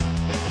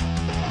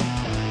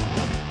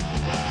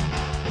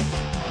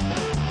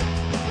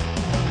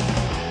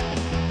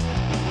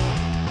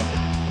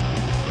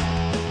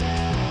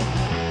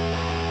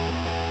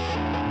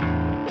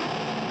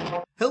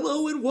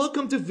and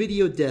welcome to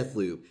Video Death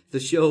Loop, the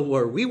show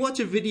where we watch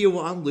a video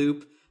on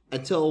loop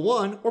until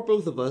one or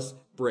both of us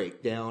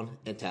break down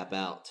and tap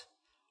out.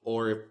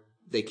 Or if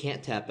they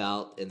can't tap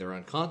out and they're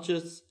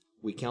unconscious,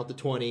 we count to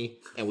 20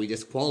 and we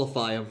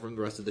disqualify them from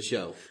the rest of the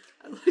show.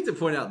 I'd like to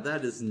point out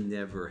that has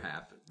never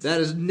happened. That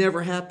has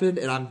never happened,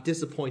 and I'm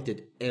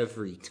disappointed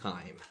every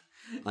time.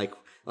 Like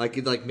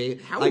me.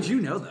 How would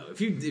you know though? If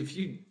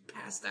you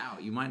passed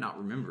out, you might not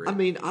remember it. I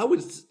mean, I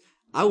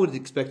would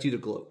expect you to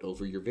gloat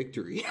over your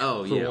victory.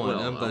 Oh yeah,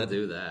 I'll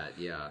do that.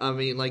 Yeah. I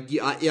mean,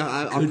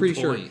 I'm pretty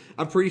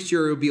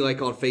sure it would be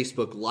like on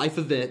Facebook, life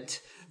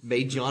event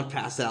made John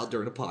pass out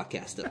during a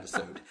podcast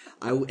episode.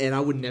 I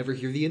would never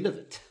hear the end of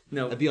it.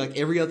 No, I'd be like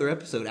every other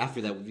episode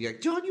after that would be like,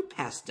 John, you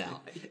passed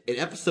out in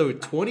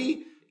episode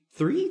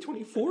 23,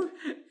 24,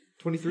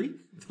 23.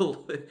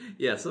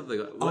 Yeah, something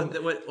like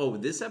what? Oh,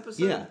 this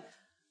episode. Yeah.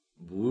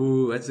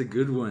 Ooh, that's a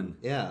good one.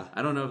 Yeah.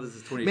 I don't know if this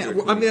is 22 or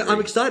 23. I'm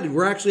excited.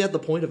 We're actually at the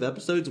point of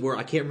episodes where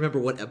I can't remember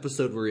what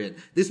episode we're in.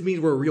 This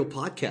means we're a real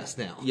podcast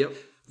now. Yep.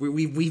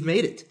 We've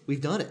made it.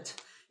 We've done it.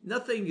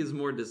 Nothing is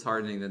more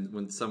disheartening than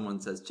when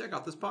someone says, check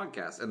out this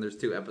podcast, and there's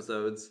 2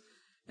 episodes.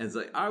 And it's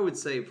like, I would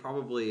say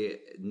probably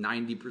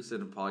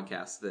 90% of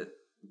podcasts that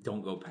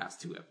don't go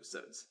past 2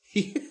 episodes.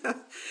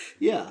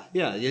 Yeah.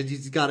 You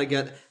just gotta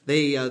get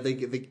they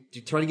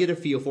try to get a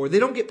feel for it. They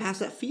don't get past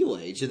that feel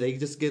age. They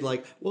just get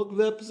like, welcome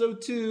to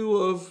episode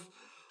 2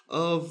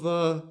 of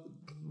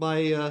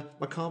my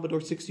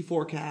Commodore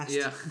 64 cast.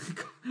 Yeah,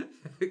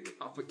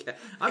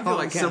 I feel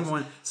like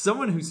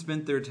someone who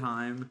spent their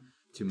time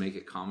to make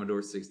a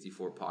Commodore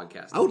 64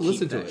 podcast. I would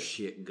listen to that it.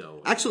 Shit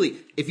going. Actually,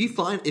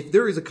 if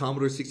there is a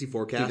Commodore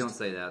 64 cast, don't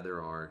say that.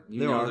 There are.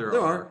 There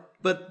are.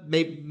 But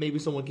maybe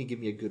someone can give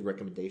me a good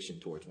recommendation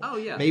towards one. Oh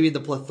yeah. Maybe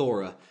the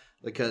plethora,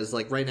 because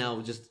like right now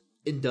we're just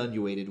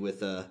inundated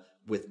with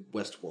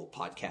Westworld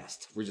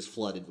podcast. We're just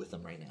flooded with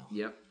them right now.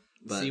 Yep.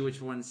 But see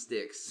which one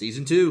sticks.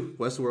 Season 2,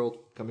 Westworld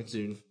coming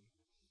soon.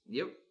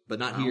 Yep. But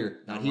not here.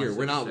 Not here.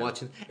 We're not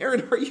watching.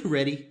 Aaron, are you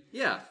ready?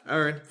 Yeah.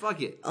 Aaron.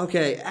 Fuck it.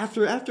 Okay,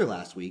 after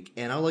last week,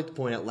 and I'd like to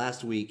point out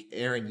last week,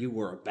 Aaron, you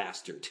were a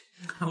bastard.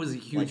 I was a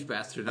huge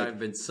bastard. I've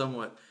been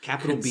somewhat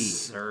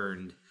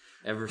concerned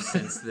ever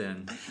since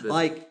then.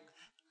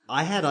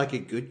 I had like a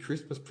good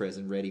Christmas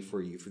present ready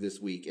for you for this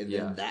week, and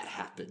then that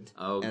happened.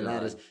 Oh, and God.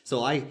 that is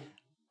so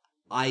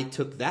I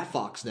took that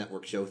Fox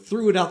Network show,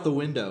 threw it out the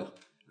window,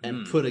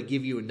 and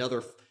give you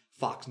another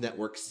Fox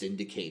Network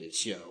syndicated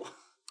show.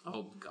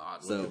 Oh,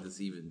 God, what could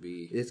this even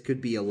be? This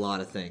could be a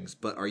lot of things,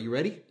 but are you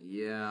ready?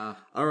 Yeah.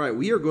 All right,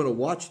 we are going to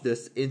watch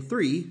this in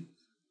 3,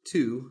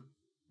 2,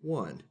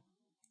 1.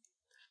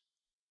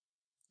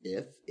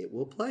 If it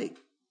will play.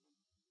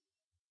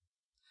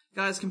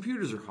 Guys,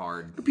 computers are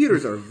hard.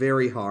 Computers are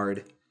very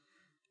hard,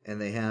 and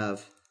they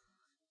have...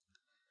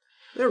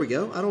 There we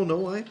go. I don't know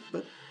why,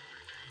 but...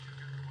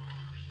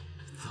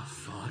 The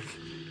fuck?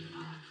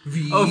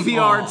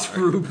 VR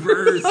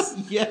Troopers.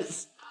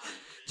 Yes.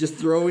 Just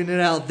throwing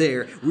it out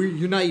there.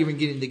 You're not even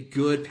getting the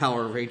good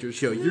Power Rangers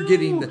show. You're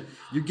getting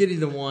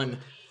the one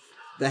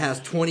that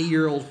has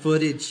 20-year-old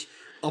footage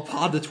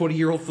upon the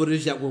 20-year-old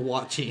footage that we're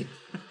watching.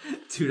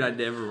 Dude,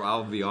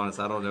 I'll be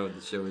honest, I don't know what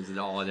the show is at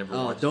all. I never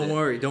watched it. Don't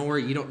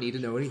worry. You don't need to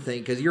know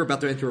anything, because you're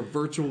about to enter a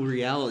virtual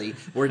reality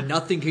where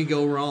nothing can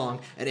go wrong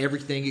and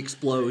everything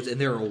explodes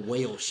and there are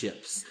whale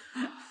ships.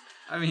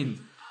 I mean,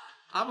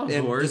 I'm a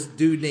and horse. This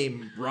dude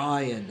named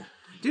Ryan.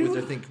 Dude.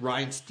 With, I think,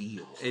 Ryan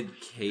Steele. And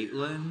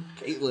Caitlin.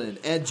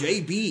 And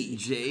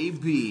JB.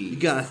 You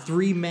got a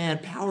 3-man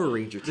Power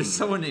Ranger team. There's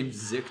someone named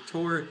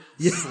Zictor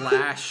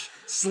slash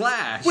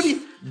What do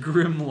you...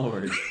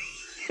 Grimlord.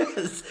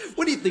 Yes.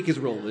 What do you think his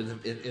role is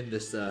in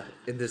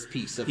this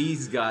piece of...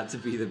 He's got to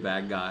be the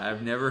bad guy.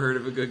 I've never heard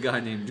of a good guy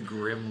named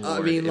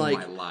Grimlord in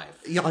my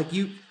life. Yeah,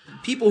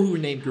 people who are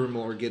named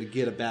Grimlord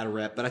get a bad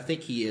rep, but I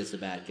think he is the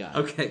bad guy.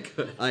 Okay,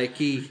 good.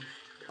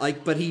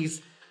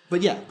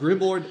 But yeah,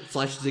 Grimlord /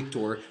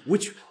 Zictor,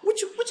 which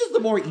is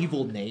the more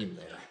evil name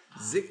there?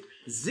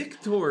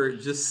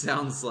 Zictor just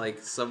sounds like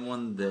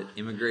someone that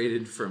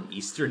immigrated from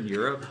Eastern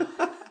Europe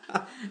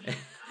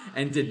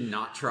and did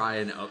not try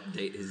and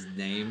update his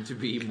name to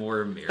be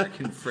more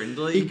American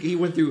friendly. he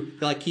went through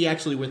he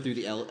actually went through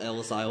the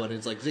Ellis Island, and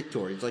it's like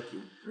Zictor. He's like,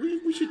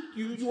 we should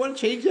you want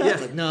to change that? Yeah.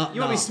 Like, no, you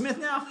want to be Smith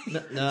now?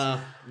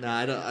 No,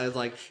 I don't. I was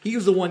like, he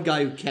was the one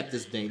guy who kept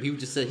his name. He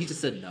just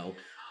said no.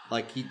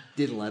 Like, he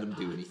didn't let him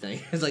do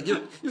anything. It's like,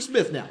 you're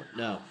Smith now.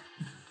 No.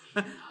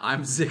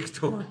 I'm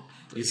Zictor.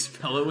 You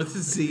spell it with a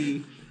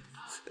Z.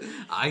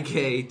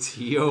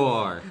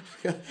 Iktor.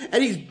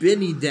 And he's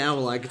bending down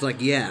it's like,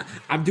 yeah,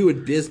 I'm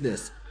doing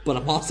business, but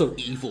I'm also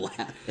evil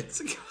at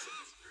it.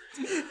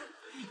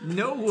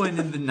 No one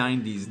in the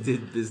 90s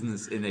did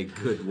business in a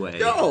good way.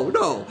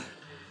 No.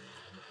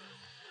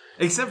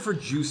 Except for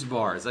juice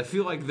bars. I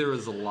feel like there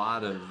was a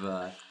lot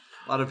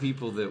of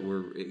people that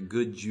were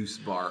good juice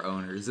bar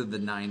owners in the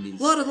 90s.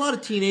 A lot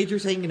of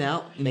teenagers hanging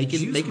out,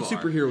 making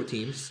superhero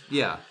teams.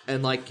 Yeah.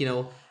 And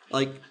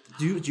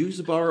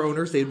juice bar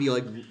owners, they'd be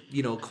like,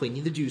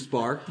 cleaning the juice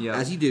bar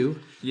as you do,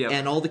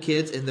 and all the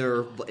kids in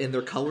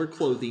their colored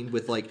clothing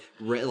with like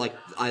red, like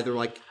either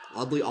like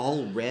oddly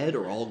all red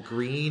or all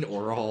green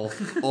or all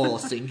a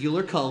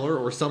singular color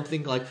or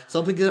something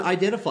that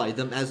identified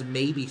them as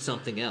maybe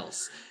something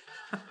else.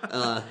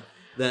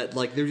 That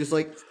like they're just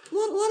like a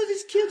lot of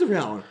these kids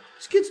around.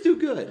 These kids do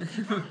good.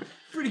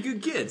 Pretty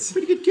good kids.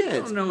 Pretty good kids. I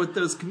don't know what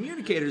those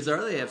communicators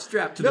are. They have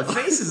strapped to their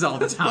faces all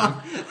the time.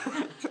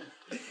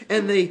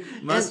 And they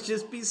must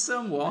just be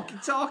some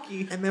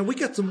walkie-talkie. And man, we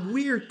got some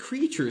weird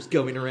creatures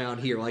going around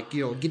here, like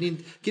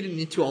getting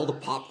into all the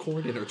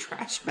popcorn in our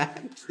trash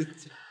bags.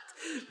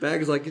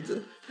 Bags like it's.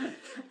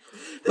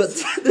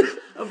 But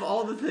of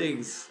all the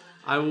things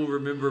I will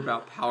remember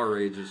about Power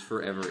Rangers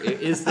forever,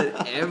 it is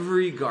that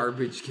every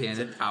garbage can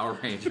in Power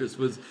Rangers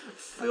was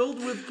filled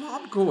with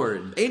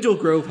popcorn. Angel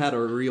Grove had a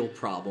real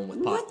problem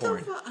with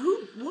popcorn.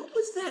 What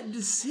was that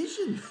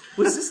decision?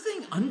 Was this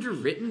thing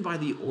underwritten by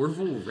the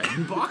Orville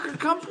Redenbacher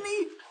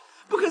Company?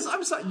 Because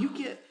I'm sorry,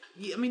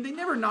 they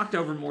never knocked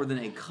over more than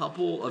a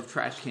couple of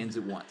trash cans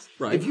at once.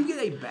 Right. If you get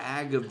a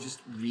bag of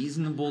just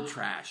reasonable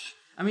trash,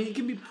 it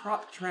can be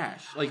prop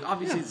trash. Like,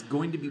 obviously, it's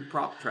going to be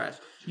prop trash.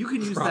 You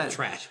can use prop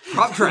trash.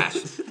 Prop trash.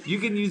 You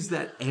can use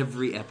that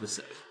every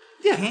episode.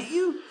 Yeah. Can't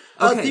you?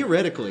 Okay.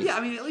 Theoretically. Yeah,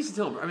 at least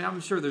until...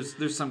 I'm sure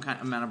there's some kind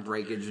of amount of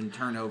breakage and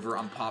turnover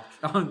on prop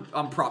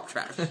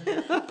trash.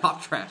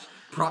 Pop trash.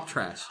 Prop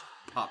trash.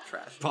 Pop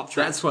trash. Pop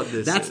trash. That's what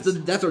this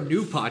is. That's our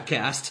new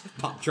podcast,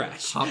 Pop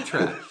Trash. Pop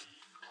trash.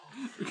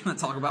 We're going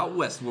to talk about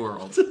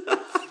Westworld.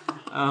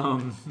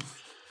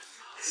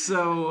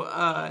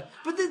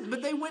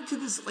 But they went to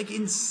this like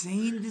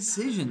insane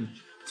decision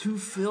to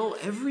fill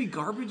every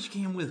garbage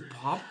can with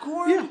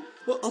popcorn. Yeah.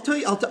 Well, I'll tell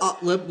you.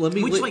 Let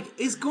me. Which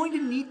is going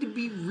to need to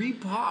be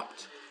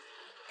repopped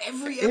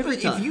every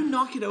time. If you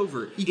knock it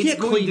over, it's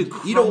going to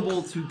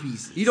crumble to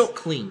pieces. You don't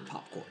clean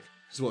popcorn.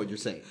 Is what you're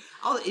saying.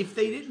 If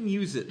they didn't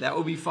use it, that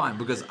would be fine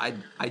because I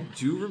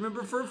do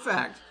remember for a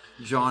fact,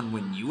 John,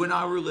 when you and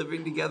I were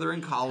living together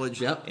in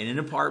college in an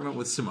apartment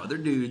with some other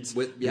dudes,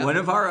 one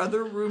of our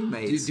other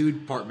roommates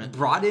dude apartment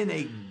brought in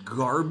a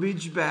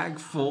garbage bag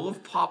full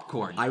of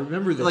popcorn. I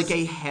remember this. Like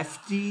a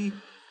hefty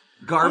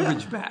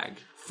garbage bag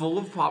full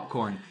of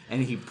popcorn,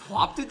 and he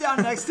plopped it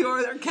down next to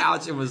our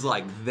couch and was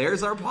like,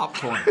 "There's our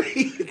popcorn."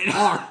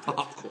 Our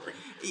popcorn.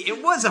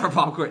 It was our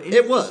popcorn.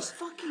 It was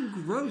fucking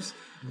gross.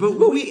 But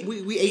we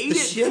ate the it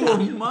shit for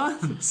out of it.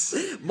 months.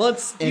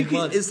 Months.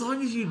 As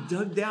long as you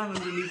dug down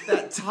underneath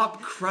that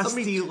top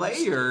crusty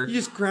layer. You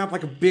just grab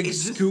like a big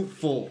scoop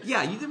full.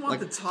 Yeah, you didn't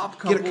want the top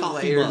couple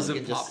layers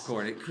of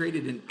popcorn. It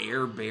created an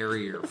air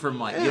barrier from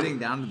getting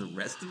down to the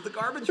rest of the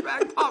garbage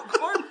bag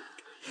popcorn.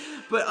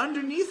 But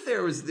underneath there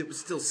it was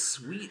still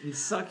sweet and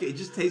sucky. It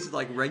just tasted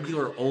like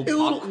regular old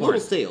popcorn. A little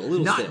stale. It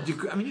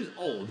was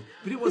old,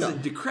 but it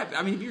wasn't decrepit.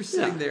 If you're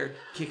sitting there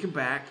kicking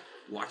back,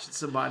 watching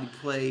somebody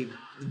play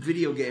a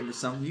video game or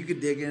something, you could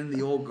dig in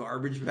the old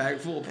garbage bag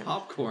full of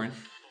popcorn.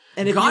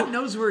 And if God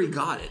knows where he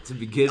got it to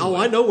begin with. Oh,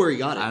 I know where he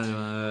got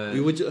it.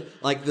 We would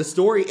like the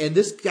story, and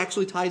this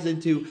actually ties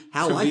into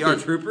how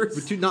VR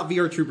Troopers. Not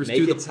VR Troopers.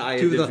 Make it tie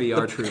into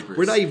VR Troopers.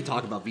 We're not even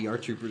talking about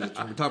VR Troopers. We're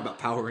talking about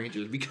Power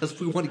Rangers because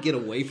we want to get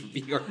away from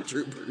VR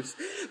Troopers.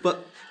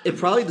 But it's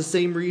probably the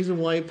same reason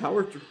why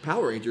Power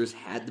Rangers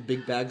had the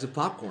big bags of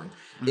popcorn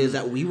is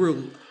that we were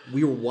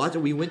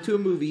watching. We went to a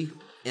movie,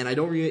 and I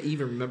don't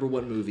even remember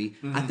what movie.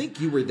 I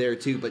think you were there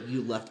too, but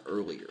you left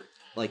earlier.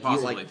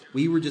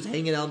 We were just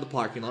hanging out in the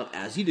parking lot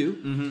as you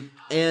do,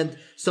 and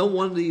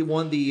one of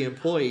the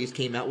employees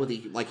came out with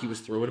he was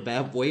throwing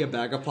a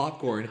bag of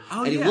popcorn,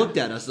 and he looked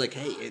at us like,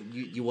 "Hey,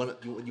 you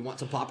want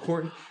some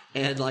popcorn?"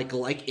 And like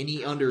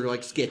any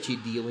sketchy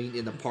dealing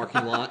in the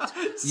parking lot,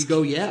 you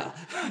go, "Yeah,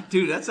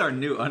 dude, that's our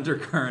new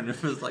undercurrent."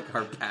 It was like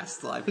our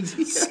past life,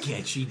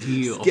 sketchy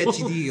deals,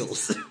 sketchy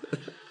deals,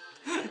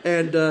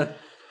 and.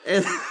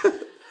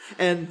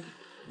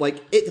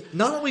 Like, it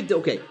not only...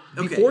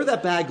 Before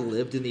that bag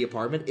lived in the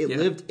apartment, it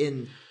lived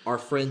in our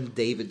friend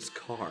David's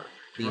car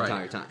the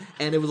entire time.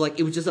 And it was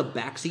just a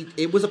backseat.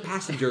 It was a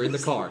passenger in the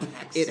car.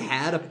 It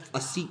had a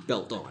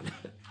seatbelt on.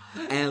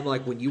 And,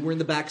 when you were in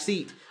the back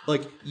seat,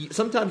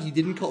 sometimes you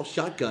didn't call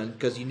shotgun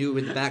because you knew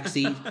in the back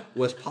seat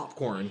was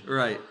popcorn.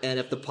 Right. And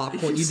if the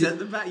popcorn... you could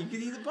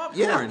eat the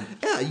popcorn.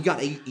 Yeah, you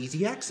got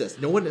easy access.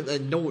 No one's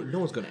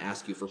going to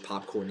ask you for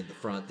popcorn in the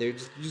front. They're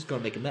just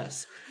going to make a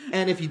mess.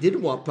 And if you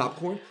didn't want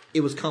popcorn, it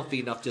was comfy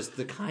enough just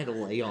to kind of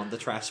lay on the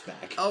trash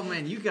bag. Oh,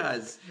 man, you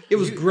guys... It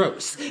was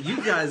gross.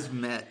 You guys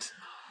met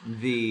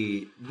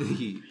the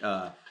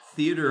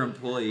theater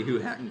employee who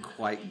hadn't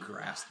quite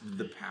grasped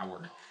the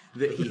power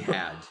that he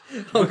had.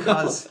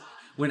 Because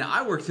when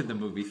I worked in the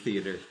movie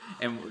theater,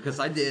 and because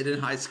I did in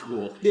high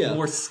school, Yeah.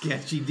 more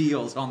sketchy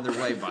deals on their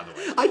way. By the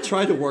way, I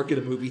tried to work in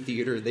a movie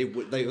theater. They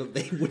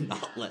would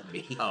not let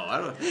me.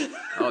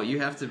 you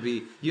have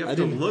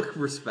to look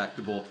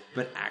respectable,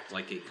 but act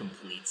like a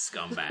complete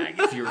scumbag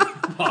if you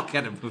walk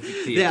at a movie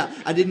theater. Yeah,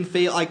 I didn't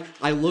fail. Like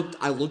I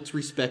looked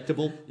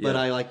respectable, but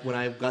Yeah. when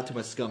I got to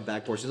my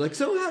scumbag portion, it's like,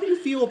 so how do you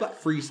feel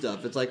about free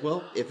stuff? It's like,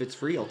 well, if it's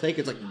free, I'll take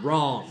it. It's like,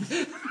 wrong.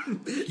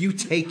 You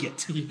take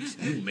it.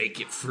 You make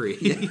it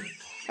free.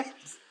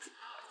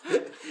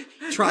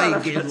 Try God,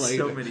 I've again got later.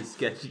 so many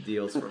sketchy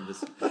deals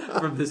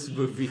from this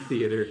movie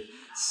theater.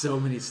 So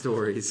many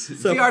stories.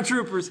 So- VR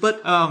Troopers,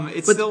 but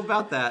it's still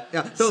about that.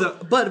 Yeah.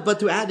 But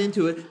to add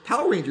into it,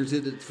 Power Rangers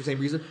did it for the same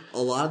reason.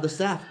 A lot of the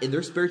staff in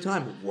their spare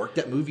time worked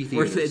at movie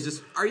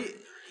theaters.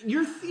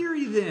 Your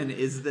theory then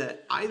is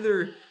that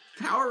either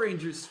Power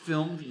Rangers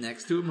filmed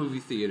next to a movie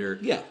theater,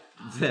 Yeah.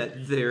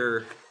 that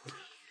their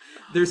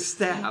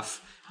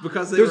staff,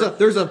 because There's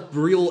a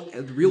real movie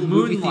theater.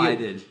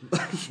 moonlighted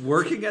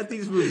working at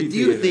these movie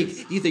Do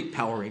theaters. you think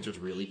Power Rangers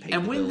really paid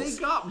And the when bills?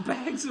 they got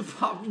bags of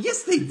pop,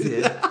 yes, they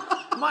did.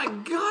 My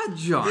God,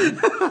 John,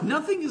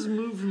 nothing has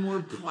moved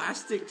more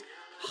plastic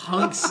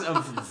hunks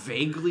of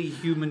vaguely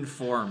human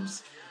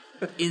forms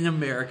in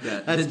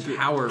America than true.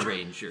 Power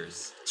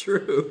Rangers.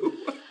 True.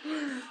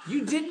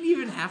 You didn't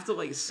even have to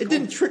It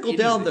didn't trickle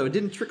down though. It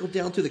didn't trickle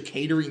down to the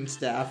catering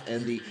staff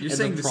and the. You're and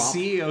saying the prop.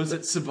 CEOs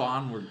at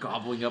Saban were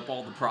gobbling up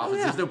all the profits?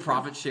 Yeah. There's no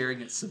profit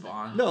sharing at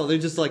Saban. No, they're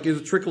just like it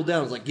was trickled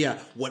down. It's like, yeah,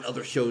 what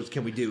other shows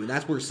can we do? And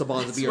that's where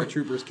Saban's VR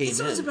Troopers came That's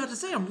what I was in. about to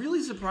say. I'm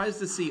really surprised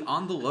to see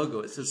on the logo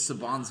it says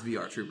Saban's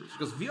VR Troopers,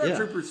 because VR Yeah.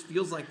 Troopers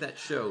feels like that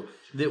show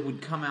that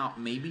would come out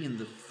maybe in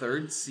the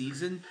third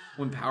season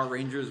when Power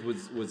Rangers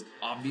was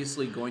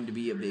obviously going to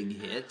be a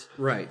big hit.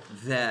 Right.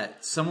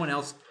 That someone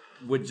else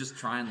would just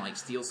try and like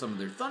steal some of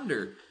their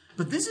thunder.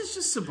 But this is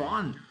just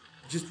Saban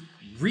just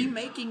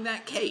remaking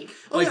that cake,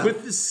 yeah.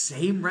 with the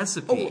same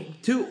recipe.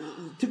 To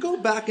go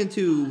back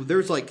into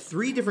there's like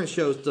 3 different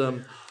shows,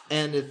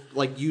 and it's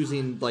like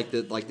using like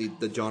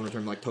the genre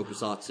term like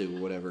tokusatsu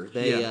or whatever.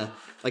 They Yeah.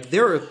 like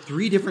there are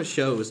 3 different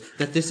shows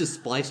that this is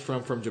spliced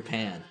from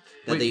Japan.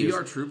 That Wait, they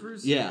VR use.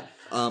 Troopers? Yeah.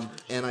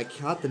 And I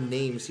got the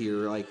names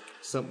here. Like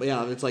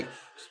it's like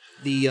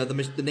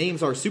the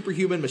names are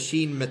Superhuman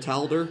Machine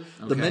Metalder,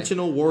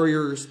 Dimensional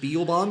Warrior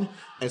Spielbahn,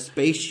 and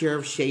Space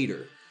Sheriff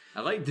Shader. I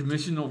like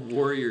Dimensional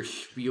Warrior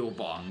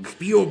Spielbong.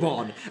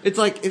 Spielbahn. It's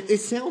like it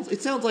sounds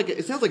like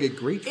a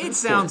great. It transport.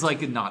 sounds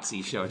like a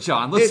Nazi show,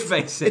 John. Let's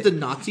face it. It's a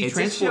Nazi It's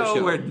transport a show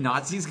show. where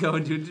Nazis go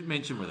into a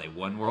dimension where they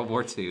won World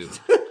War II.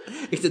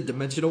 It's a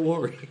dimensional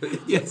warrior.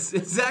 Yes,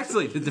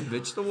 exactly. The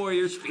Dimensional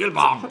Warrior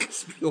Spielbong.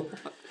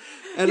 Spielbahn.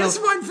 And, Yes,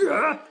 mein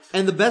Führer.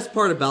 and the best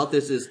part about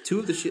this is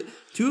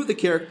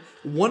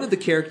one of the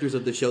characters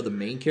of the show, the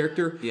main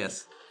character,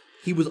 Yes.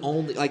 he was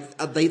only like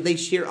they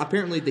share.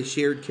 Apparently, they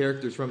shared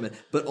characters from it,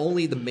 but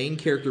only the main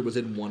character was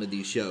in one of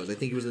these shows. I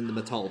think he was in the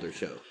Metalder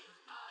show,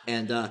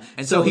 and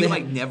So he they-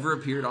 like never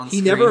appeared on He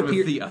screen never with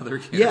appeared. the other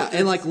characters. Yeah,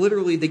 and like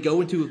literally, they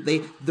go into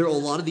there. A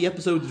lot of the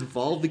episodes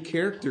involve the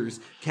characters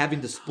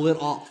having to split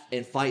off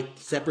and fight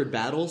separate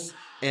battles,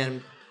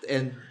 and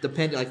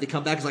depending, like they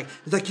come back, it's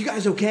like you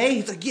guys okay?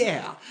 It's like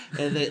yeah,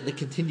 and they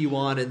continue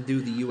on and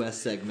do the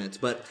U.S. segments.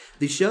 But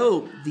the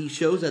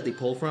shows that they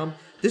pull from,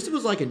 this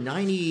was like a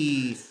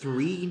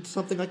 93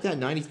 something like that,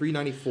 93,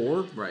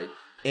 94, Right.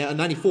 and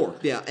 94,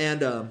 yeah,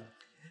 and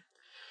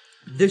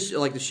this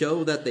like the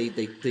show that they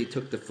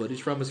took the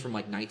footage from is from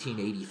like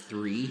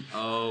 1983.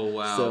 Oh,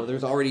 wow. So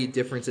there's already a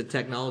difference in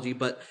technology,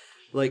 but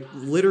like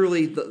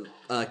literally, the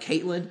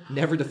Caitlyn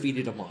never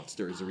defeated a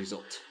monster as a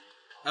result.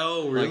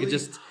 Oh, really? Like it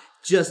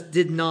just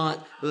did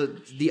not.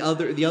 The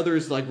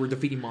others like were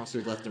defeating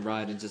monsters left and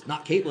right, and just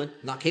not Caitlyn.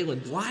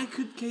 Why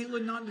could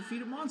Caitlyn not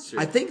defeat a monster?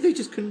 I think they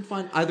just couldn't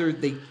find either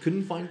they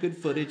couldn't find good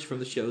footage from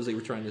the shows they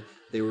were trying to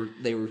they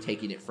were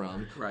taking it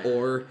from, Right.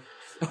 or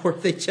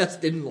they just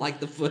didn't like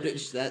the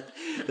footage that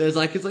it's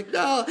like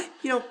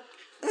no,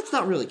 that's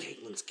not really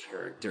Caitlyn's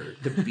character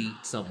to beat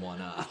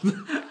someone up.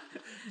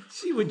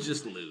 She would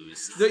just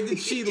lose. Did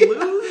she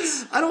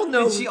lose? I don't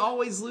know. Did she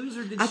always lose,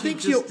 or did I she think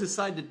just she'll-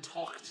 decide to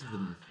talk to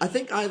them? I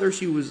think either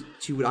she would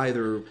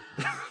either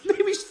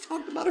maybe she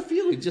talked about her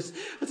feelings. Just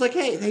it's like,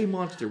 hey,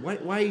 monster,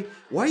 why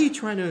are you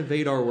trying to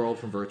invade our world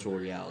from virtual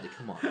reality?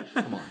 Come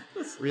on,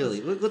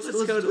 really. Let's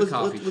Let's go to the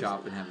coffee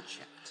shop and have a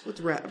chat. Let's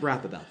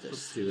rap about this.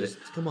 Let's do it.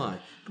 Come on.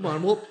 Well,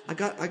 we'll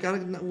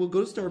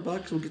go to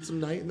Starbucks. We'll get some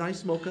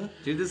nice mocha.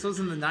 Dude, this was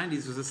in the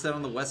 90s. Was this set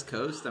on the West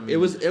Coast? I mean, It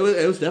was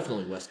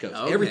definitely West Coast.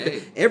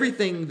 Okay.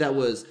 Everything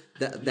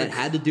that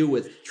had to do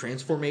with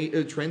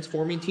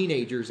transforming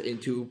teenagers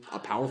into a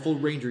powerful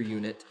Ranger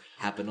unit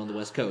happened on the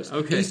West Coast.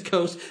 Okay. East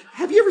Coast.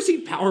 Have you ever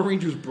seen Power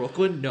Rangers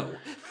Brooklyn? No.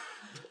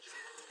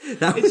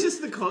 It's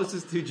just the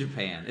closest to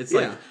Japan. It's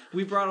Yeah. like,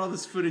 we brought all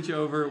this footage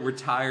over. We're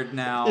tired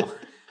now.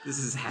 This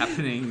is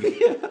happening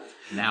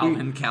now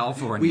in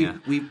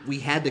California. we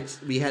had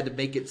to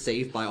make it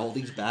safe by all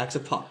these bags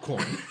of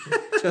popcorn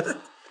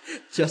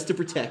just to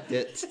protect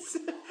it.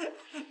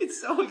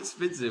 It's so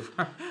expensive.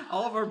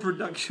 All of our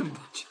production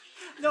budget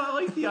No, I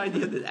like the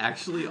idea that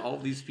actually all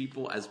these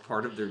people, as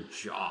part of their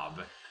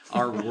job,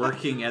 are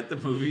working at the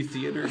movie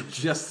theater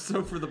just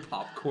so for the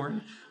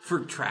popcorn for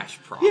trash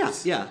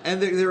props. Yeah,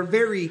 and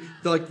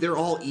they're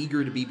all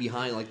eager to be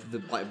behind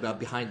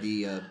behind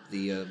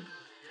the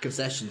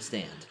concession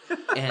stand,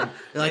 and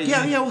they're like,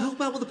 yeah, we'll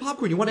help out with the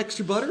popcorn. You want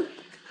extra butter?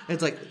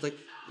 And it's like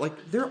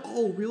they're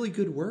all really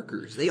good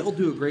workers. They all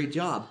do a great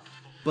job,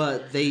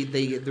 but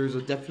there's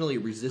definitely a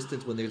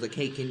resistance when there's like,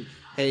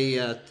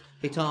 hey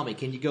Tommy,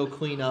 can you go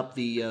clean up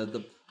the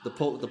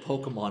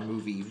Pokemon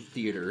movie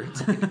theater?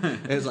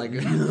 It's like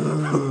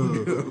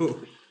no.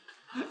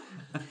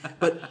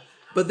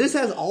 But this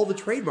has all the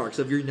trademarks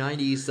of your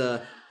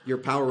 90s your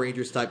Power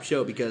Rangers type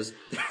show because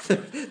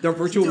they're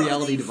virtual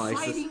reality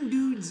devices. Fighting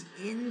dudes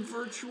in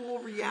virtual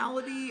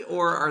reality,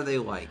 or are they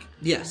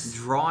yes,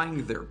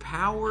 drawing their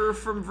power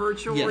from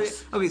virtual?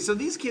 Yes. Okay, so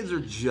these kids are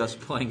just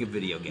playing a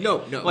video game. No.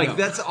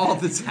 That's all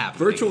that's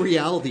happening. Virtual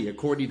reality,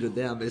 according to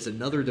them, is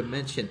another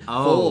dimension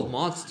full of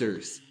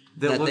monsters.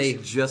 That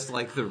looks just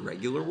like the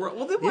regular world.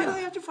 Well, then why do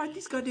they have to fight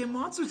these goddamn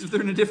monsters if they're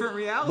in a different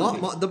reality?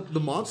 The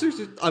monsters,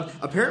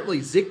 apparently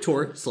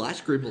Zictor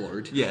 /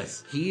 Grimlord.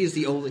 Yes,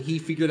 he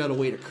figured out a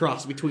way to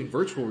cross between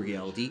virtual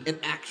reality and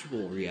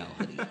actual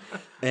reality,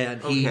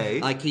 and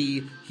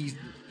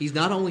he's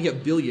not only a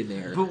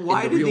billionaire, but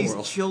why in the do real these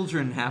world.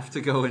 children have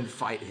to go and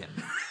fight him?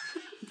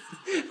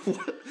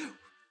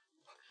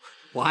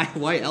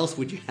 Why else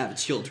would you have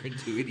children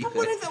do anything? But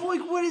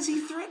what is he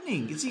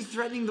threatening? Is he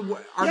threatening the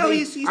world? Are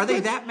they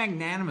that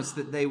magnanimous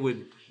that they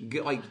would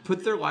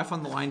put their life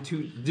on the line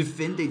to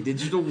defend a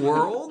digital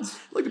world?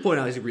 I'd like to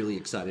point out he's really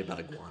excited about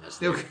iguanas.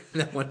 Okay.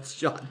 That one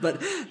shot,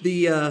 but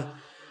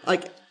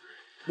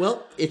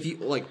well, if you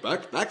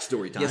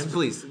backstory time. Yes,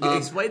 please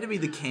explain to me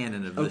the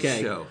canon of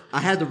this show.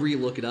 I had to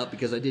re-look it up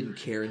because I didn't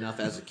care enough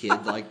as a kid.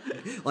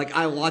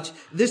 I watched.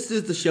 This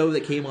is the show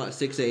that came on at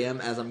 6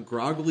 a.m. as I'm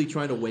groggily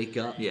trying to wake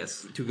up.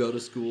 Yes. To go to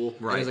school.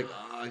 Right. And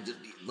I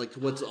was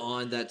what's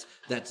on that's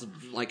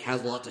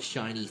has lots of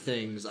shiny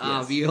things.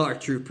 Yes. VR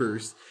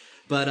troopers,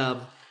 but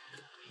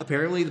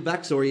apparently the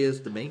backstory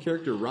is the main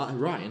character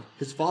Ryan.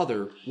 His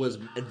father was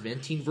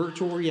inventing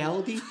virtual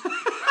reality.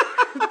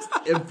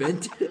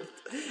 Invented it.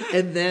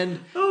 And then,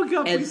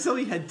 please tell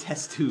me he had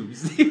test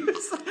tubes.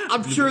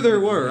 I'm sure there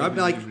were. I'm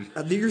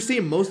you're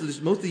seeing most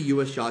of the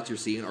U.S. shots you're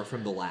seeing are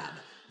from the lab.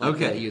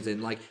 That he was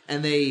in.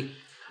 And he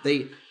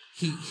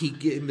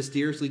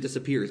mysteriously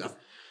disappears,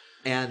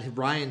 and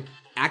Ryan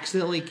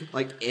accidentally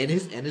and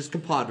his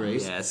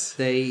compadres. Yes.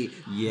 They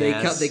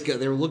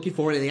were looking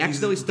for it, and they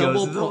accidentally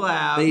stumble upon the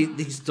lab.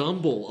 They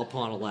stumble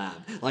upon a lab.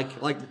 Like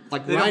they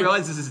Ryan, don't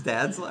realize this is his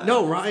dad's lab.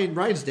 No,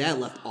 Ryan's dad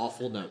left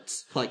awful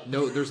notes.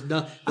 There's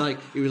no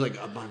he was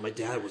my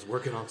dad was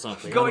working on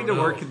something. Going to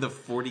work in the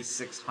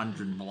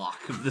 4600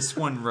 block of this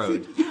one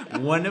road.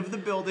 One of the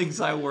buildings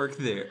I work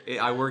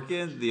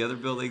in, the other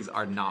buildings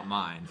are not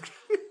mine.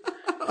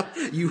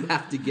 You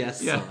have to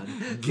guess,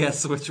 son.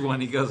 Guess which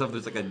one he goes up.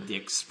 There's a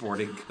Dick's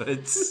Sporting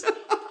Goods.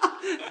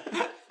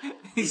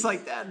 He's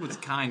like, Dad was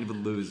kind of a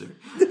loser.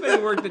 But he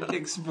worked at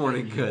Dick's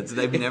Sporting Goods.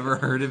 They've never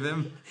heard of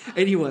him.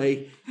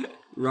 Anyway,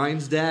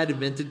 Ryan's dad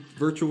invented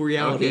virtual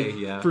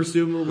reality.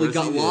 Presumably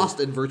got lost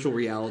in virtual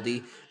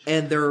reality.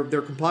 And their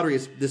compadre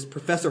is this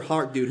Professor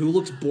Hart dude who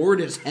looks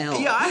bored as hell.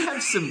 Yeah, I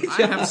have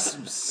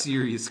some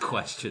serious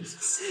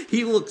questions.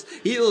 He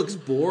looks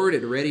bored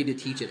and ready to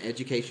teach an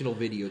educational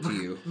video to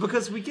you.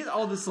 Because we get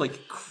all this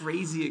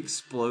crazy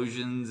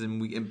explosions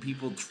and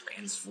people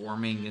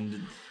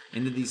transforming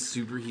into these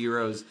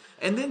superheroes,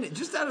 and then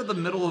just out of the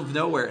middle of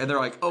nowhere, and they're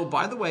like, "Oh,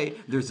 by the way,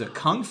 there's a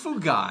kung fu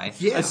guy,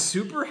 a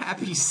super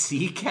happy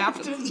sea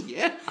captain,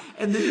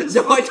 and then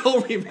I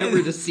don't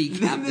remember the sea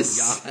captain guy.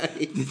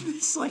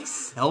 This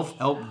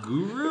self-help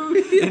guru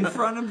in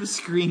front of a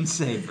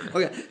screensaver.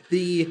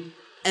 Okay,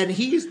 and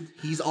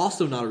he's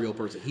also not a real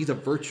person. He's a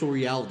virtual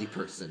reality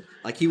person.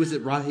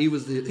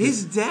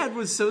 His dad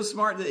was so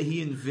smart that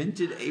he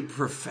invented a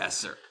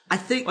professor. I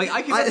think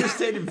I can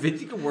understand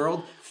inventing a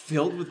world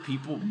filled with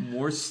people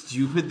more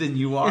stupid than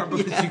you are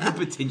because you could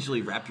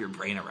potentially wrap your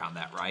brain around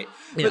that, right?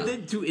 Yeah. But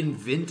then to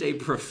invent a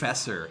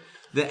professor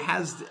that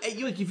has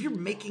if you're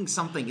making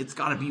something, it's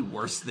got to be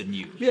worse than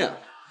you. Yeah.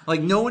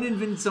 No one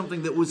invented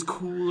something that was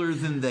cooler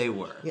than they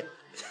were.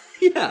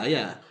 Yeah.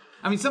 Yeah.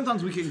 I mean,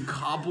 sometimes we can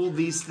cobble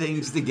these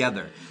things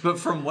together. But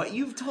from what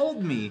you've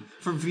told me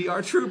from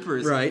VR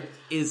Troopers, right,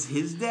 is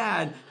his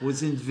dad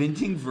was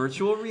inventing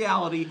virtual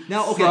reality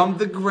from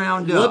the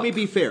ground up. Let me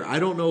be fair. I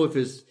don't know if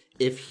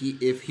he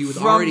was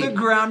from already the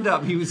ground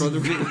up. He was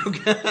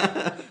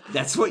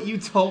That's what you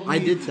told me. I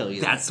did tell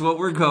you. That's what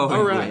we're going.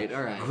 All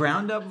right.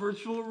 Ground up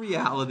virtual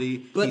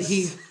reality. But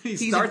he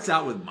starts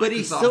out with Microsoft but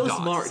he's so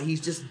Docs. smart. He's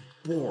just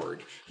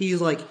bored. He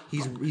doesn't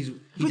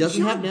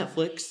have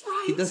Netflix.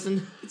 Right. He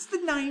doesn't. It's the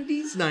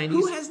 90s. 90s.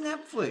 Who has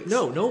Netflix?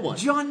 No one.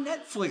 John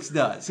Netflix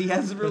does. He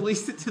hasn't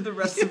released it to the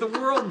rest of the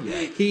world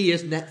yet. He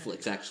is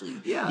Netflix, actually.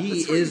 Yeah, he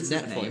is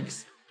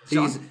Netflix.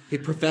 He's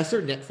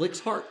Professor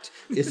Netflix Hart.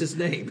 Is his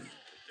name.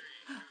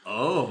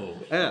 Oh.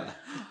 Yeah.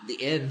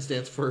 The N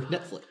stands for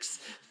Netflix.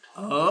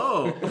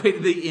 Oh,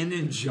 wait, the N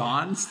in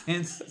John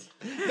stands...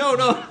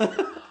 No.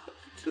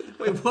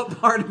 Wait,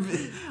 what part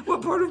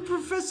of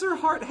Professor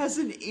Hart has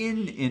an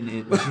N in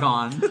it,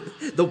 John?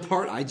 The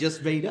part I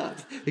just made up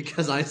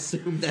because I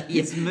assumed that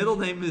His middle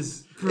name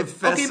is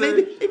Professor. Okay,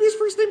 maybe his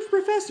first name's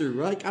Professor.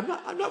 Like I'm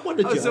not one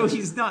to judge. So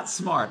he's not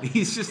smart.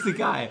 He's just the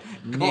guy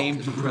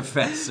named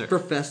Professor.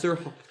 Professor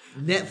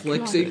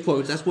Netflix in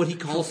quotes. That's what he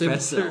calls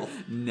Professor himself.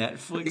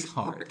 Netflix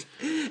Hart.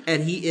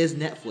 And he is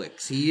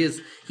Netflix.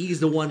 He's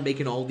the one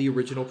making all the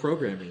original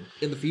programming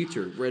in the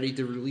future, ready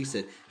to release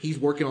it. He's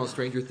working on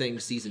Stranger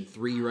Things season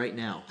 3 right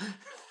now.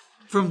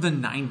 From the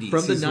 90s.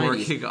 From the he's 90s.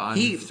 working on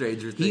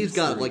Stranger Things. He's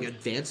got 3. like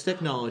advanced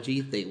technology.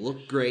 They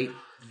look great.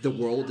 The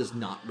world is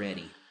not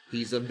ready.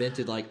 He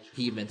invented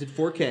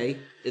 4K.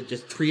 It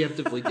just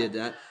preemptively did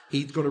that.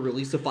 He's going to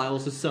release the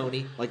files to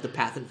Sony, like the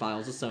patent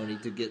files to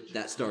Sony, to get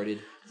that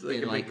started. So they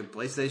can make the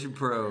PlayStation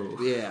Pro.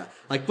 Yeah,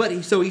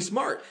 he's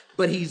smart,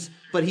 but he's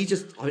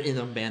just in an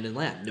abandoned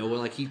lab. No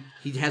one he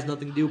has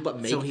nothing to do but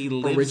make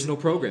original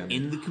programming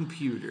in the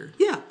computer.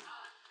 Yeah,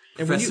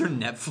 and Professor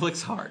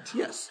Netflix Hart.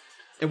 Yes,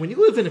 and when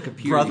you live in a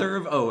computer, brother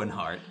of Owen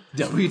Hart,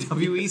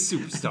 WWE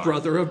superstar,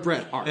 brother of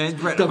Bret Hart, and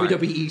Bret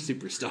WWE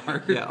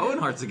superstar. Yeah, Owen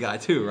Hart's the guy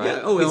too, right?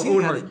 Yeah,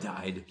 Owen Hart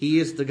died. He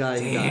is the guy.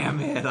 Damn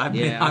it!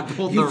 I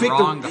pulled the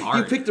wrong Hart.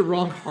 You picked the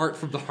wrong Hart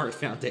from the Hart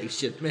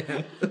Foundation,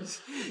 man.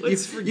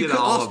 Let's forget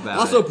all about it.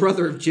 Also,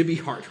 brother of Jimmy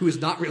Hart, who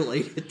is not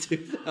related to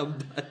them,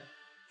 but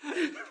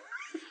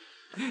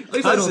at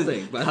least I don't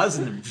think. But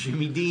cousin of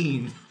Jimmy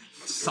Dean,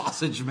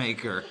 sausage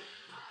maker.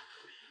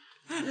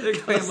 Their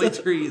family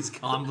tree is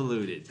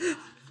convoluted.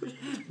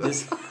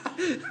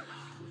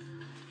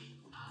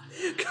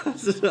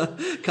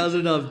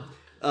 Cousin of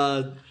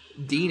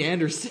Dean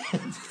Anderson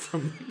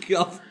from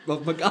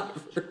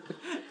MacGyver.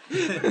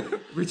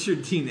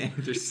 Richard Dean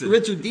Anderson.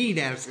 Richard Dean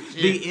Anderson.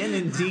 The N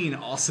in Dean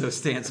also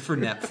stands for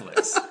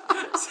Netflix.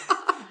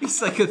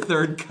 He's like a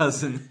third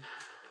cousin.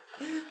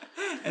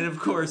 And of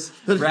course,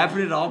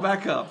 wrapping it all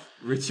back up,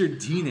 Richard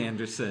Dean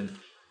Anderson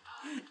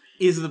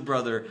is the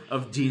brother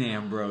of Dean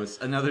Ambrose,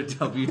 another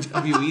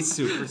WWE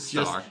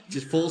superstar.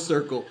 Just full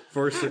circle,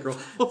 first circle.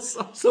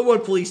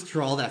 Someone please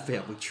draw that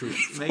family tree.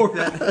 Make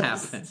that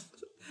happen.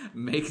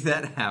 Make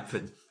that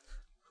happen.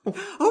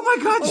 Oh my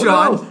God,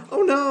 John!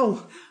 Oh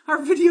no!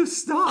 Our video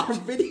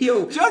stopped.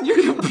 John,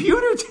 your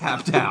computer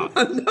tapped out.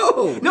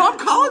 No, I'm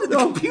calling it. The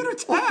computer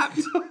tapped.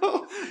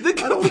 The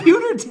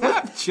computer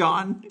tapped,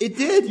 John. It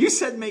did. You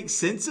said make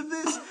sense of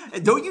this.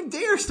 And don't you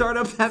dare start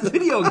up that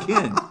video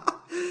again.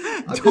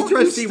 I'm just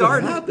trying to see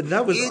what happened.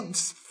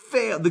 It's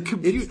failed. The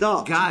computer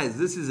stopped. Guys,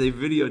 this is a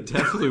video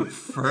death loop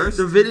first.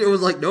 The video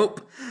was like,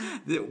 nope.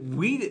 Man,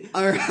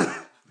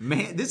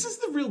 this is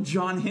the real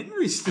John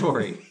Henry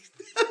story.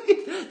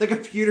 The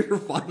computer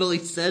finally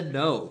said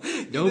no.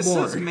 No this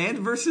more. This is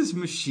man versus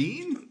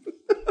machine?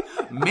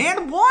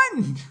 Man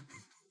won!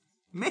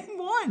 Man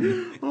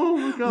won! Oh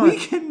my God. We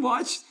can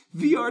watch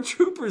VR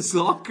Troopers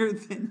longer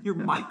than your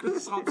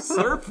Microsoft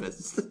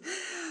Surface.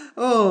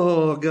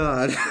 Oh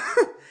God.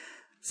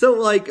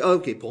 So,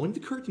 okay, pulling the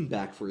curtain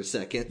back for a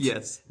second.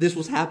 Yes. This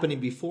was happening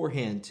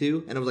beforehand,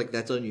 too. And I was like,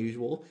 that's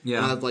unusual. Yeah.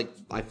 And I was like,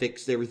 I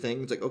fixed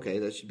everything. It's like, okay,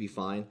 that should be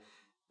fine.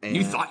 And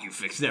you thought you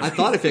fixed everything. I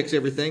thought I fixed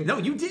everything. No,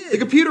 you did. The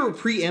computer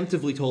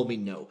preemptively told me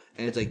no.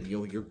 And it's like,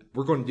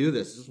 we're going to do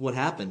this. This is what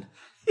happened.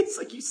 It's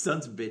like, you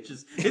sons of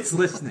bitches. It's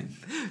listening.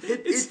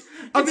 It's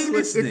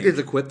listening. It's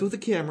equipped with a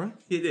camera.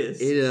 It is.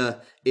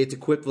 It's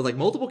equipped with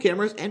multiple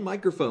cameras and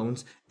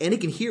microphones, and it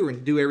can hear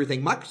and do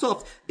everything.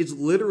 Microsoft is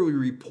literally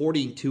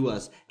reporting to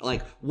us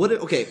what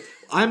are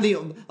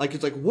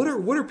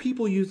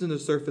people using the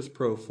Surface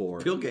Pro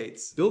for? Bill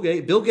Gates.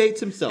 Bill Gates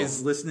himself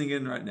is listening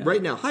in right now.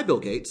 Right now. Hi, Bill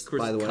Gates. Of course,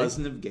 by the way,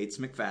 cousin of Gates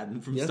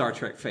McFadden from Star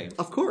Trek fame.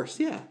 Of course,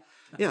 yeah.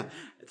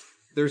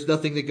 There's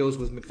nothing that goes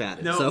with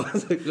McFadden. No,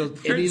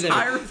 your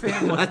entire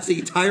family. That's the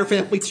entire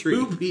family tree.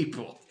 2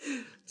 people.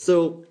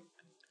 So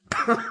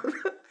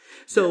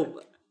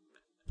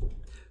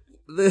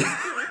Bill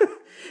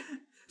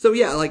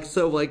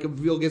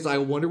Gates, I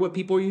wonder what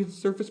people are using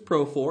Surface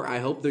Pro for. I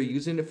hope they're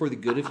using it for the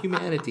good of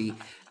humanity.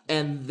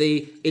 And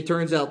it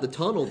turns out the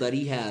tunnel that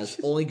he has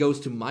only goes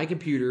to my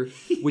computer,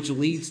 which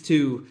leads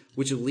to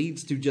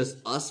just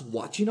us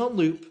watching on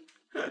loop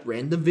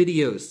random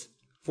videos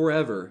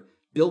forever.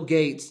 Bill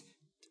Gates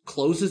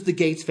closes the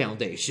Gates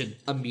Foundation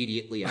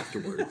immediately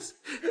afterwards.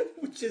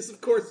 Which is, of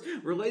course,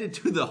 related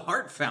to the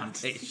Hart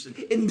Foundation.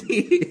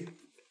 Indeed.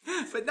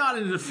 But not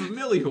in a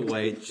familial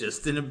way,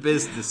 just in a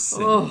business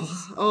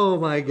sense. Oh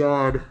my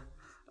God.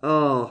 We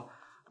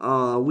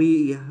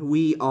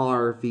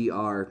are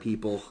VR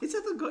people. Is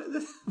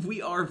that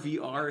we are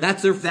VR?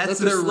 That's their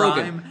slogan.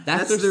 Rhyme.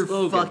 That's their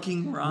slogan.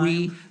 Fucking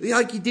rhyme.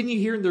 Didn't you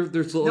hear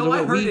their slogan? No,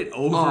 I heard it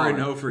over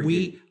and over again.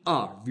 We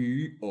are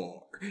VR.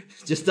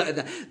 Just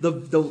the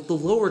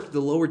lower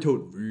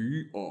tone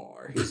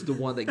VR is the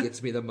one that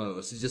gets me the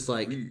most. It's just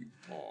like VR.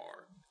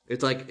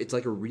 It's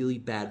like a really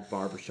bad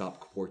barbershop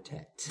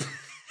quartet.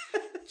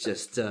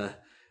 just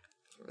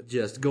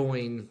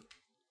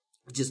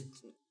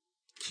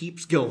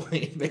keeps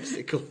going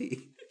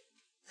basically.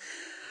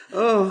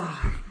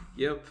 Oh,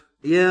 Yep.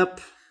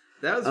 Yep.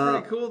 That was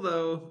pretty cool,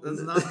 though.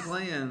 That's not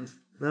planned.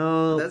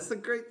 No. That's the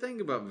great thing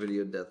about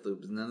Video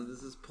Deathloop, is none of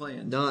this is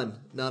planned. None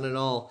at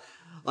all.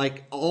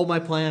 Like, all my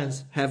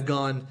plans have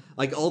gone,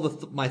 like, all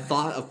my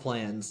thought of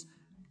plans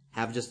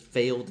have just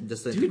failed and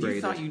disintegrated. Dude,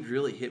 you thought you'd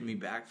really hit me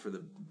back for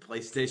the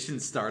PlayStation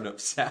startup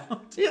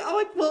sound. Yeah,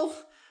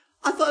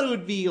 I thought it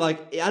would be,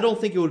 like, I don't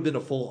think it would have been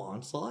a full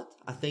onslaught.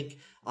 I think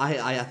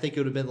it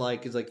would have been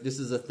like, it's like, this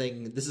is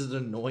an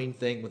annoying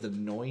thing with an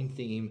annoying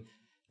theme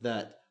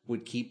that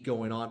would keep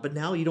going on. But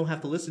now you don't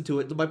have to listen to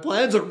it. My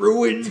plans are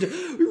ruined.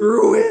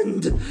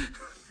 Ruined.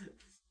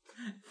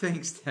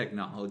 Thanks,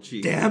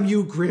 technology. Damn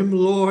you, Grim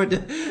Lord.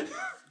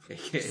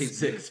 AKA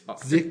Zictor.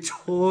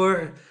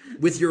 Zictor,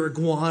 with your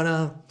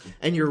iguana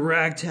and your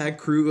ragtag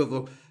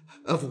crew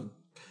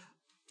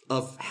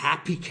of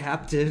happy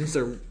captains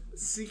or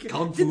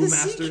kung fu Did the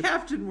masters. Sea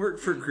Captain work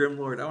for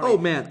Grimlord?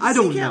 I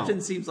don't know. Sea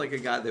Captain seems like a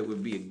guy that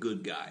would be a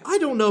good guy. I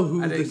don't know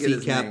who I the didn't get sea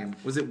his captain. name.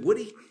 Was it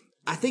Woody?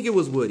 I think it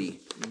was Woody.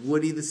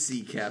 Woody the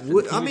Sea Captain.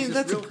 Wood- He I was mean,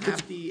 just that's a- real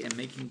happy and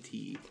making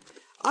tea.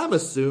 I'm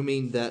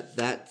assuming that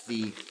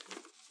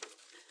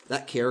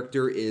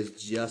character is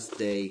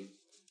just a.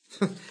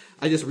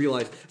 I just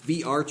realized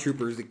VR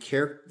Troopers.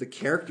 The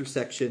character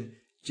section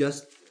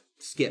just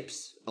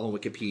skips on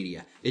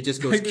Wikipedia. It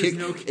just goes. Like there's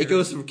no It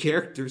goes from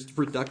characters to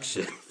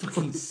production.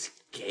 Fucking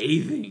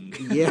scathing.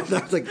 Yeah,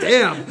 that's like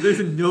damn. There's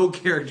no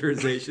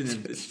characterization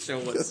in this show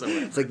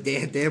whatsoever. It's like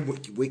damn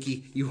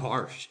Wiki, you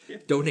harsh.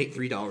 Donate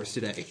 $3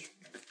 today.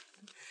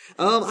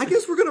 I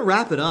guess we're gonna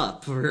wrap it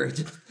up.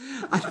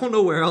 I don't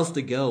know where else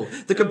to go.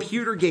 The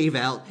computer gave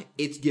out.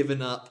 It's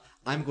given up.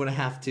 I'm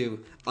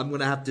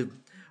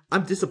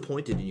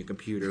disappointed in you,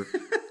 computer.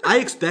 I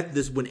expect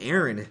this when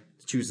Aaron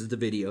chooses the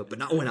video, but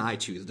not when I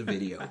choose the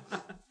video.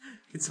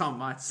 It's on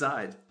my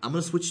side. I'm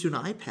gonna switch to an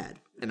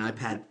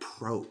iPad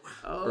Pro.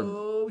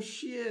 Oh,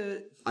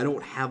 shit. I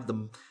don't have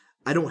them.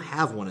 I don't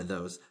have one of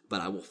those,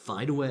 but I will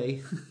find a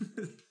way.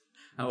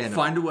 I will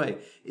find a way.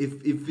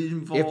 If it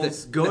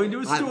involves going to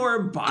a store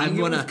and buying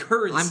it with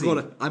currency.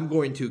 I'm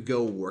going to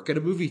go work at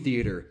a movie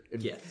theater.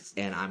 Yes.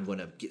 And I'm going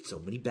to get so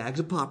many bags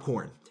of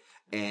popcorn.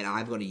 And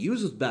I'm going to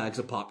use those bags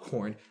of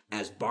popcorn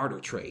as barter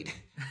trade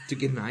to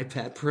get an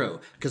iPad Pro.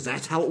 Because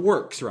that's how it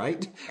works,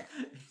 right?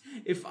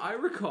 If I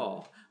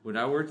recall, when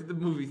I worked at the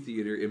movie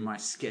theater in my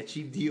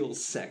sketchy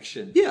deals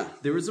section, Yeah.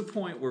 there was a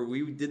point where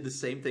we did the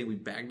same thing. We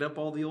bagged up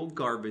all the old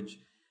garbage,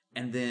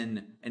 and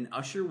then an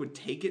usher would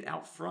take it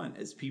out front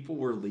as people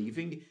were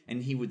leaving,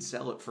 and he would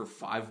sell it for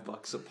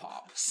 $5 a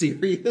pop.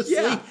 Seriously?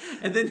 Yeah,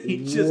 and then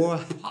he'd just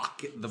What?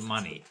 pocket the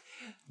money.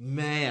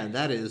 Man,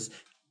 that's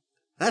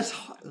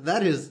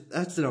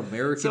an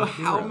American So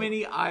hero. how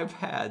many how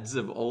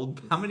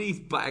many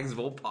bags of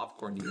old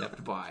popcorn do you have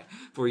to buy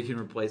before you can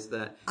replace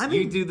that? I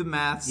mean, you do the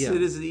math, yeah.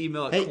 send us an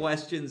email at Hey.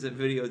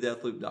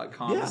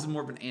 questions@videodeathloop.com. Yeah. This is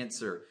more of an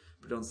answer,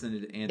 but don't send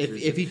it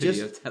answers If at you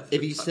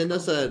videodeathloop.com. send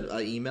us an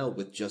email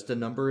with just a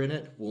number in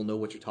it, we'll know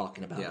what you're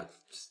talking about. Yeah.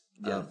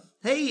 Yeah.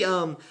 Hey,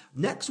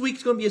 next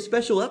week's going to be a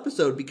special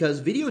episode because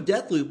Video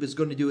Deathloop is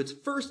going to do its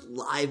first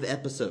live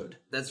episode.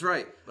 That's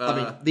right. I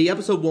mean, the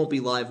episode won't be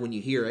live when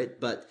you hear it,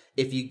 but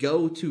if you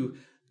go to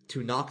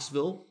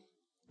Knoxville,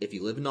 if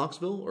you live in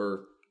Knoxville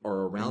or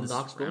around the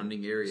Knoxville,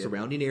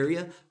 surrounding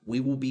area. we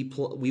will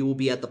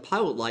be at the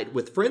Pilot Light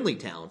with Friendly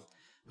Town,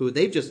 who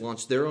they've just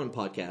launched their own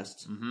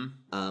podcast,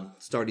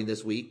 starting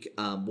this week.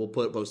 We'll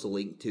post a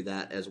link to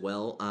that as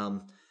well.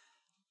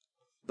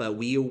 But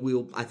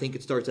I think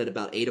it starts at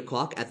about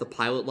 8:00 at the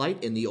Pilot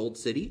Light in the Old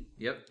City.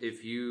 Yep.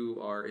 If you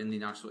are in the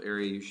Knoxville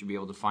area, you should be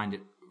able to find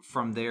it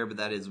from there, but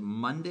that is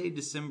Monday,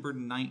 December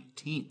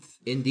 19th.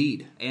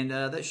 Indeed. And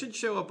that should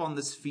show up on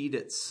this feed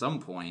at some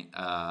point.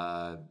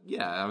 I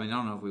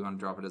don't know if we want to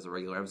drop it as a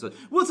regular episode.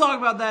 We'll talk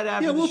about that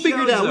after Yeah, the we'll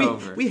figure it show's out.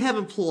 over. We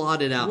haven't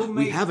plotted out.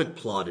 We haven't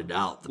plotted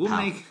out the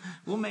power.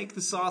 We'll make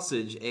the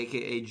sausage,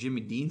 a.k.a.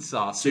 Jimmy Dean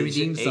sausage,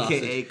 Jimmy Dean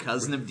sausage. a.k.a.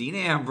 cousin of Dean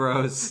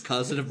Ambrose.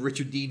 Cousin of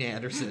Richard Dean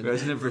Anderson.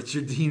 Cousin of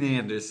Richard Dean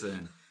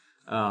Anderson.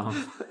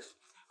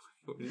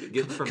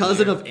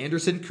 Cousin of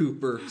Anderson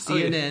Cooper,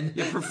 CNN.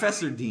 Yeah,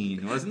 Professor Dean.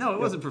 It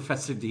wasn't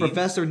Professor Dean.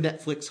 Professor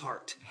Netflix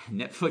Heart.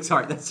 Netflix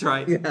Heart, that's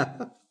right.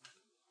 Yeah.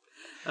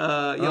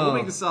 We'll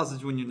make the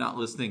sausage when you're not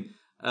listening.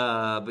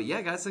 But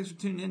yeah, guys, thanks for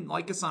tuning in.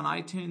 Like us on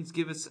iTunes.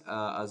 Give us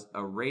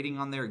a rating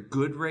on there.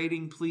 Good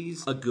rating,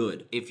 please. A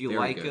good. If you Very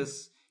like good.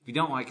 us. If you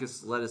don't like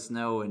us, let us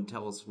know and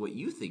tell us what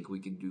you think we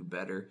could do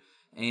better.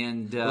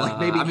 And Like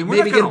we're not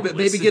maybe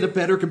gonna get a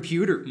better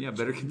computer. yeah,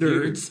 better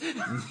computers.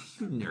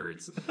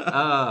 Nerds.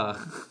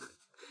 Nerds.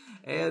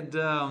 And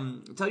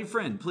tell your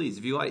friend, please,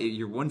 if you like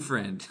your one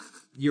friend.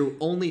 You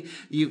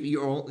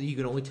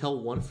can only tell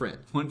one friend.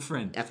 One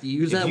friend. After you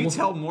use if that you one,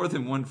 tell more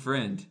than one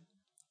friend,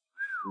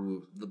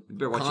 the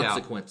better watch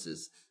out.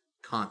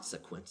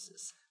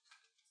 Consequences.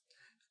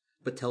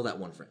 But tell that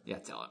one friend. Yeah,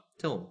 tell it.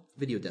 Tell him.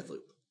 Video Deathloop.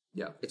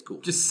 Yeah, It's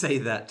cool. Just say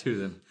that to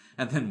them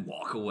and then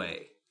walk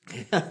away.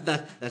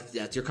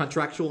 That's your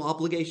contractual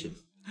obligation.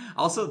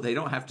 Also, they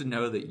don't have to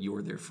know that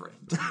you're their friend.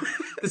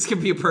 This can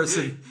be a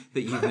person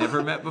that you've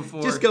never met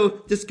before. Just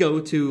go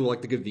to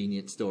like the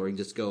convenience store and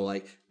just go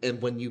like,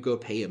 and when you go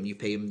pay him, you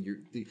pay him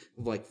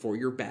like for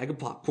your bag of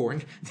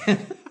popcorn.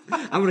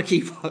 I'm gonna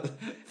keep,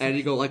 and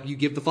you go like, you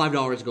give the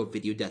 $5, go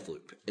video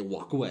Deathloop, and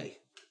walk away.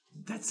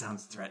 That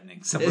sounds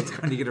threatening. Someone's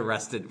going to get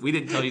arrested. We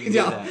didn't tell you to do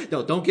that.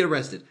 No, don't get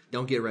arrested.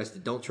 Don't get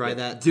arrested. Don't try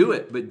that. Do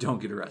it, but don't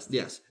get arrested.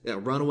 Yes. Yeah,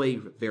 run away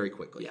very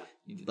quickly. Yeah,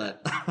 you do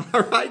but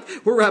all right,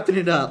 we're wrapping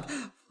it up.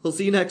 We'll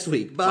see you next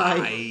week. Bye.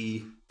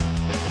 Bye.